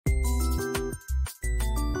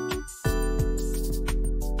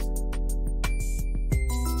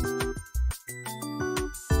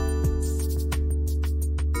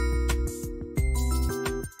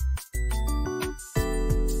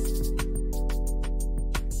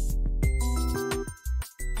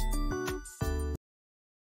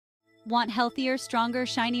Want healthier, stronger,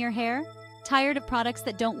 shinier hair? Tired of products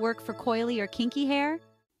that don't work for coily or kinky hair?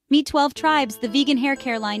 Meet 12 Tribes, the vegan hair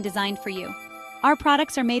care line designed for you. Our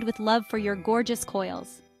products are made with love for your gorgeous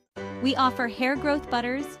coils. We offer hair growth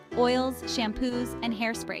butters, oils, shampoos, and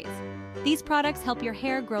hairsprays. These products help your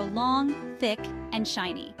hair grow long, thick, and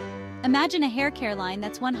shiny. Imagine a hair care line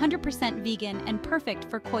that's 100% vegan and perfect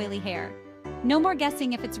for coily hair. No more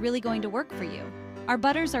guessing if it's really going to work for you. Our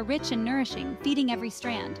butters are rich and nourishing, feeding every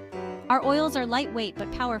strand. Our oils are lightweight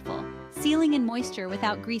but powerful, sealing in moisture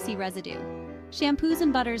without greasy residue. Shampoos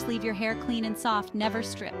and butters leave your hair clean and soft, never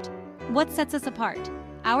stripped. What sets us apart?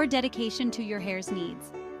 Our dedication to your hair's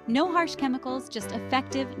needs. No harsh chemicals, just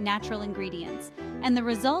effective, natural ingredients. And the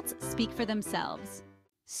results speak for themselves.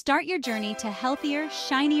 Start your journey to healthier,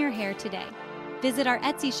 shinier hair today. Visit our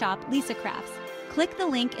Etsy shop, Lisa Crafts. Click the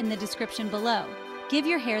link in the description below. Give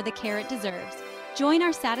your hair the care it deserves. Join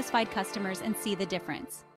our satisfied customers and see the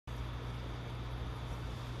difference.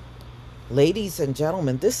 Ladies and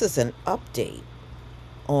gentlemen, this is an update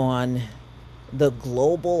on the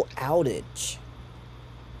global outage.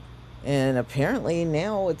 And apparently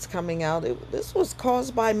now it's coming out. This was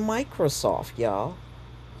caused by Microsoft, y'all.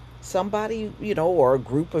 Somebody, or a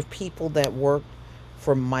group of people that work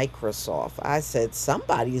for Microsoft. I said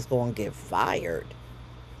somebody's going to get fired.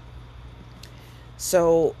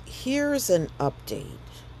 So here's an update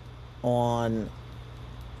on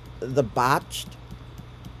the Botched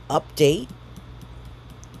update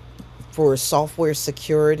for software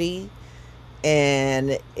security,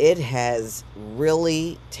 and it has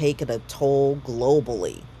really taken a toll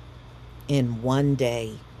globally in one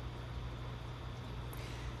day.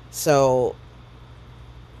 So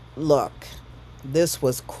look, this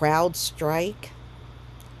was CrowdStrike,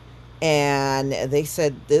 and they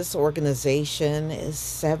said this organization is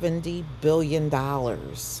 $70 billion.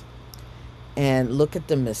 And look at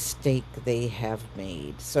the mistake they have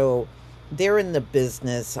made. So they're in the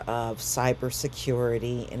business of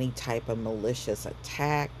cybersecurity, any type of malicious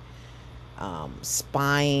attack,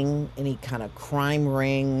 spying, any kind of crime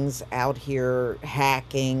rings out here,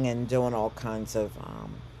 hacking and doing all kinds of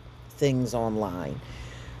things online.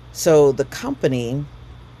 So the company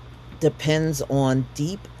depends on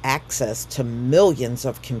deep access to millions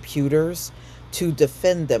of computers to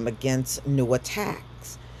defend them against new attacks.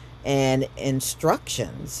 And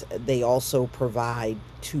instructions they also provide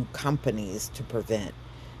to companies to prevent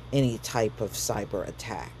any type of cyber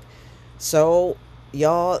attack. So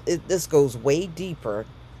y'all, this goes way deeper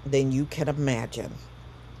than you can imagine.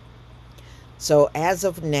 So as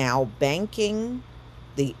of now, banking,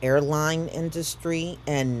 the airline industry,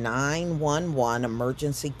 and 911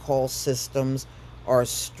 emergency call systems are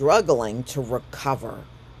struggling to recover.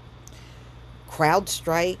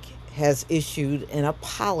 CrowdStrike has issued an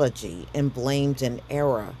apology and blamed an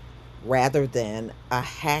error rather than a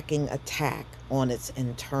hacking attack on its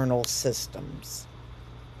internal systems.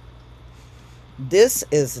 This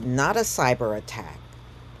is not a cyber attack,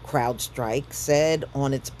 CrowdStrike said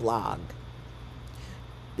on its blog.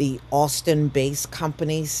 The Austin-based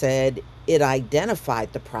company said it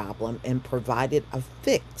identified the problem and provided a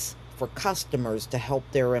fix for customers to help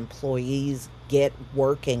their employees get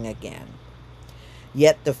working again.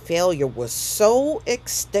 Yet the failure was so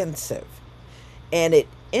extensive and it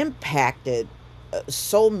impacted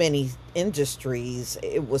so many industries,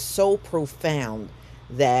 it was so profound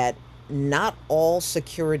that not all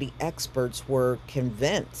security experts were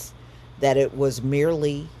convinced that it was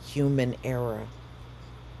merely human error.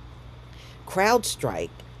 CrowdStrike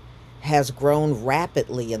has grown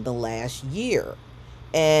rapidly in the last year,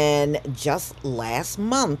 and just last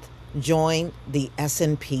month joined the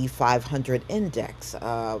S&P 500 index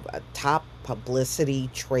of top publicity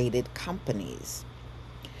traded companies.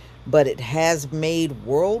 But it has made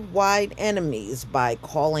worldwide enemies by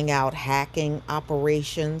calling out hacking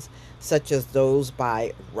operations such as those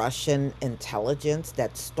by Russian intelligence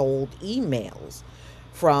that stole emails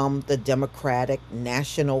from the Democratic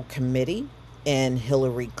National Committee and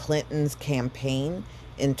Hillary Clinton's campaign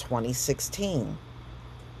in 2016.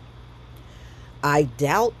 I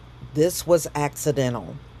doubt this was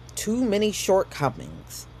accidental. Too many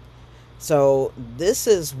shortcomings. So this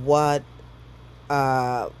is what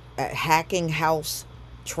a hacking house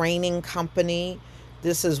training company,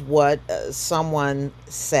 this is what someone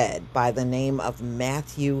said by the name of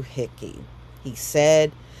Matthew Hickey. He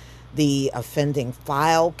said the offending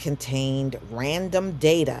file contained random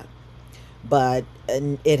data, but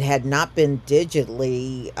it had not been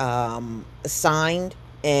digitally signed,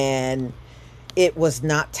 and it was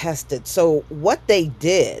not tested. So what they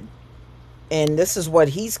did, and this is what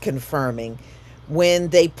he's confirming, When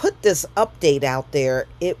they put this update out there,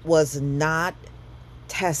 it was not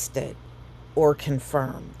tested or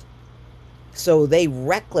confirmed. So they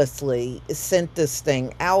recklessly sent this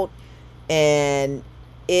thing out, and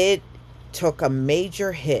it took a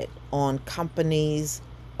major hit on companies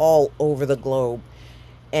all over the globe.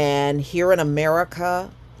 And here in America,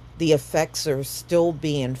 the effects are still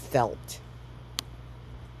being felt.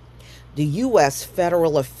 The U.S.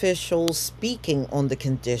 federal officials speaking on the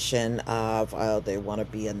condition of, they want to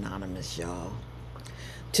be anonymous, y'all,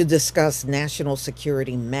 to discuss national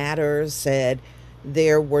security matters said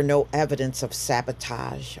there were no evidence of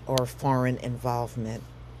sabotage or foreign involvement.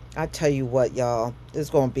 I tell you what, y'all, there's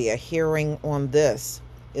going to be a hearing on this.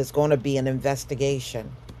 It's going to be an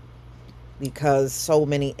investigation because so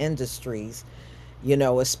many industries,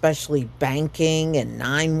 especially banking and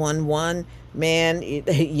 911, man,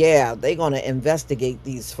 yeah, they're going to investigate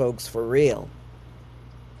these folks for real.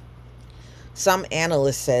 Some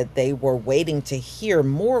analysts said they were waiting to hear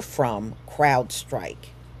more from CrowdStrike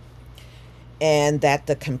and that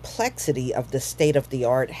the complexity of the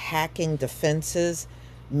state-of-the-art hacking defenses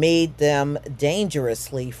made them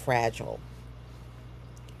dangerously fragile.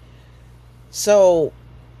 So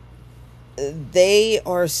they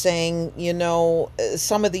are saying,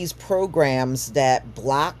 some of these programs that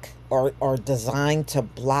block or are designed to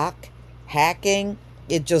block hacking,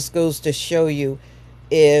 it just goes to show you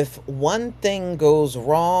if one thing goes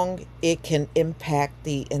wrong, it can impact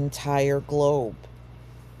the entire globe.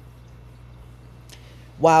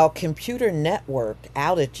 While computer network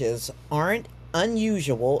outages aren't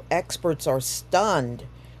unusual, experts are stunned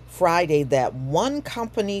Friday that one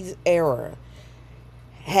company's error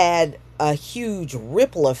had a huge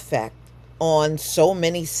ripple effect on so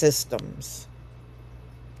many systems.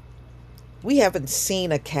 We haven't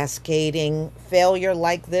seen a cascading failure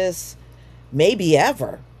like this, maybe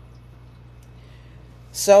ever.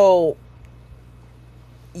 So,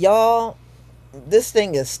 y'all, this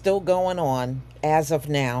thing is still going on as of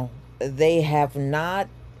now. They have not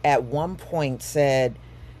at one point said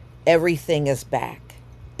everything is back.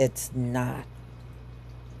 It's not.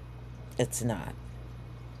 It's not.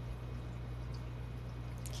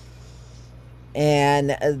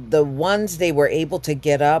 And the ones they were able to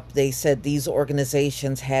get up, they said these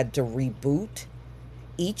organizations had to reboot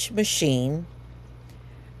each machine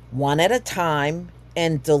one at a time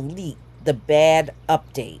and delete the bad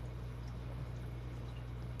update.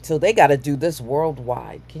 So they got to do this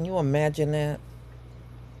worldwide. Can you imagine that?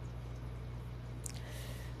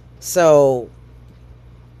 So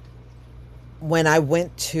when I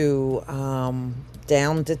went to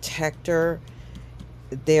Down Detector,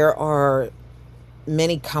 there are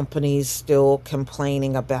many companies still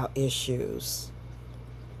complaining about issues.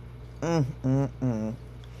 And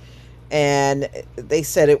they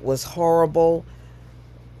said it was horrible.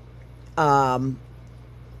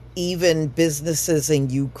 Even businesses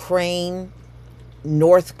in Ukraine,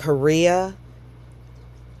 North Korea,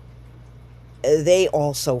 they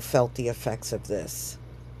also felt the effects of this.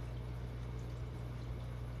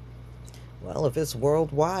 Well, if it's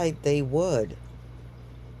worldwide, they would.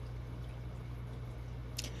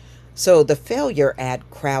 So the failure at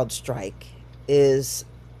CrowdStrike is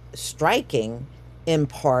striking in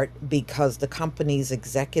part because the company's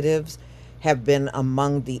executives have been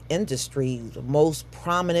among the industry's most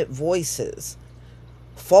prominent voices,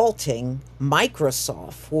 faulting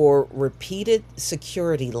Microsoft for repeated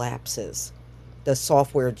security lapses. The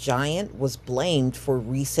software giant was blamed for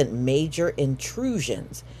recent major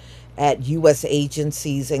intrusions at U.S.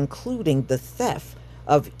 agencies, including the theft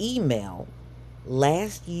of email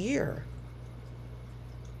last year,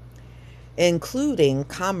 including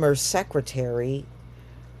Commerce Secretary.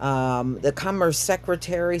 The Commerce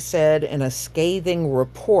Secretary said in a scathing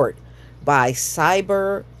report by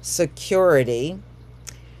Cyber Security,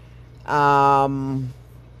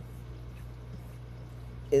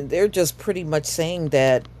 they're just pretty much saying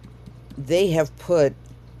that they have put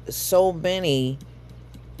so many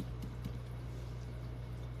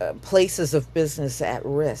places of business at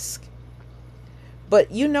risk. But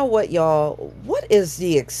you know what, y'all? What is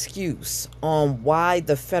the excuse on why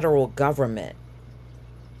the federal government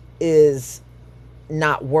is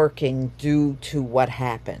not working due to what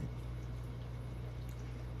happened?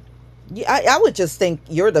 I would just think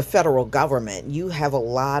you're the federal government. You have a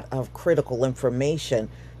lot of critical information.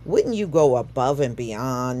 Wouldn't you go above and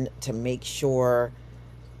beyond to make sure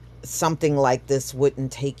something like this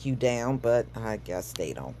wouldn't take you down? But I guess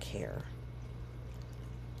they don't care.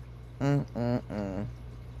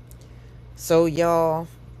 So, y'all,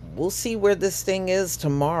 we'll see where this thing is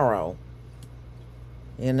tomorrow.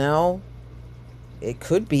 You know? it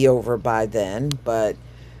could be over by then, but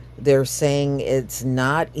they're saying it's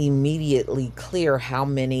not immediately clear how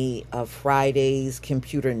many of Friday's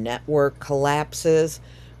computer network collapses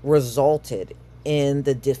resulted in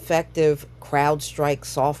the defective CrowdStrike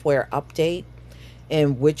software update,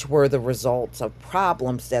 and which were the results of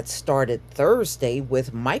problems that started Thursday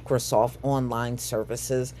with Microsoft Online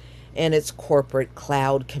Services and its corporate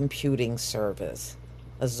cloud computing service,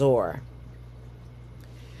 Azure.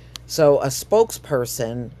 So, a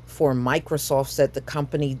spokesperson for Microsoft said the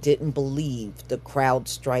company didn't believe the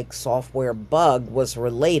CrowdStrike software bug was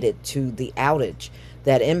related to the outage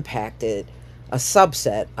that impacted a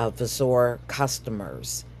subset of Azure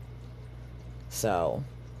customers. So,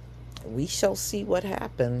 we shall see what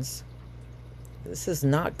happens. This is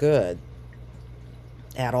not good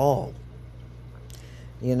at all.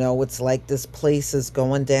 You know, it's like this place is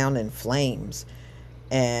going down in flames.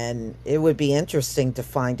 And it would be interesting to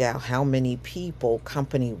find out how many people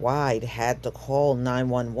company wide had to call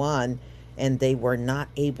 911 and they were not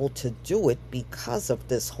able to do it because of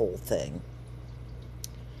this whole thing.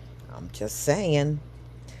 I'm just saying.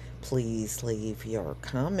 Please leave your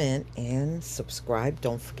comment and subscribe.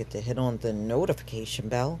 Don't forget to hit on the notification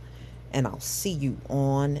bell. And I'll see you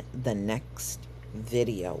on the next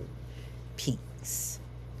video. Peace,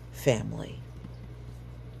 family.